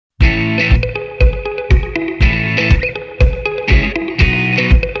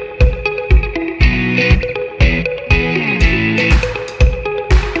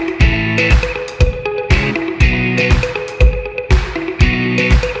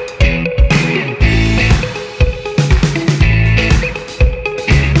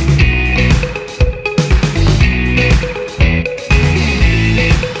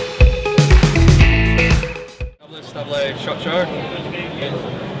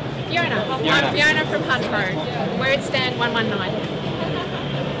Fiona. I'm Fiona from Hunt Road. We're at stand 119.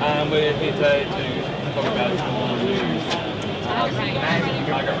 We're here today to talk about your new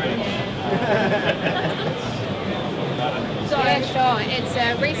target range. Yeah, sure. It's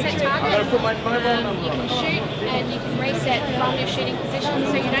a reset target. You can shoot and you can reset from your shooting position,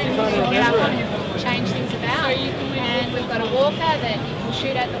 so you don't need to get up and change things about. And we've got a walker that you can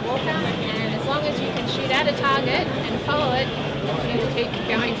shoot at the walker, and as long as you can shoot at a target and follow it, you'll keep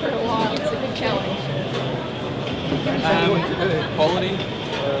going for a while. It's a good challenge. Quality?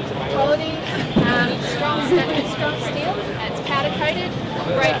 Quality, strong steel. It's powder coated,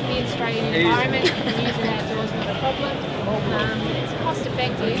 great for the Australian environment. You can use it outdoors, not a problem. It's cost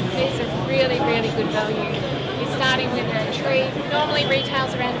effective. It's a really, really good value. You're starting with a tree. Normally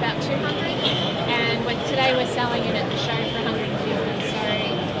retails around about 200, and today we're selling it at the show for 150. So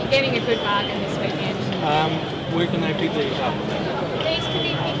you're getting a good bargain this weekend. Where can they pick these up? These can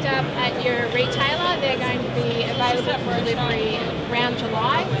be picked up at your retailer. They're going to be available for delivery around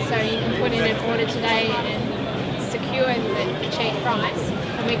July, so you can put in an order today and secure the cheap price,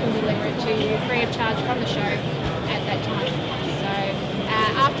 and we can deliver it to you free of charge from the show at that time. So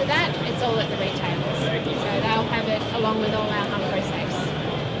after that, it's all at the retailers. So they'll have it along with all our Humpro safes.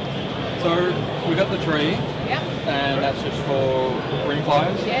 So we got the tree. Yep. And that's just for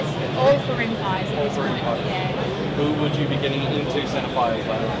rimfires? Yes, all for rimfires at this point. Yeah. Who would you be getting into centerfires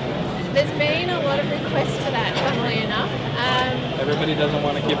later? There's been a lot of requests for that, funnily enough. Everybody doesn't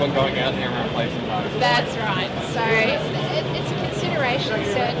want to keep on going out there and replacing targets. That's right. So it's a consideration,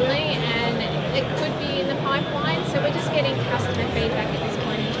 certainly, and it could be in the pipeline. So we're just getting customer feedback at this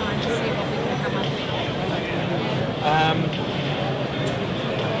point in time to see what we can come up with.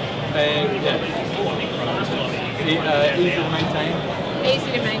 Easy to maintain?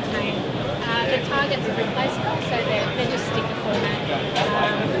 Easy to maintain. The targets are replaceable, so they're just sticker format.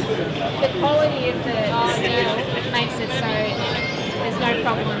 The quality of the steel makes it so there's no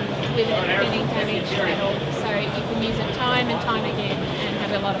problem with it getting damaged at all. So you can use it time and time again and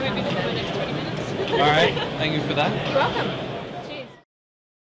have a lot of fun with it. Alright, thank you for that. You're welcome.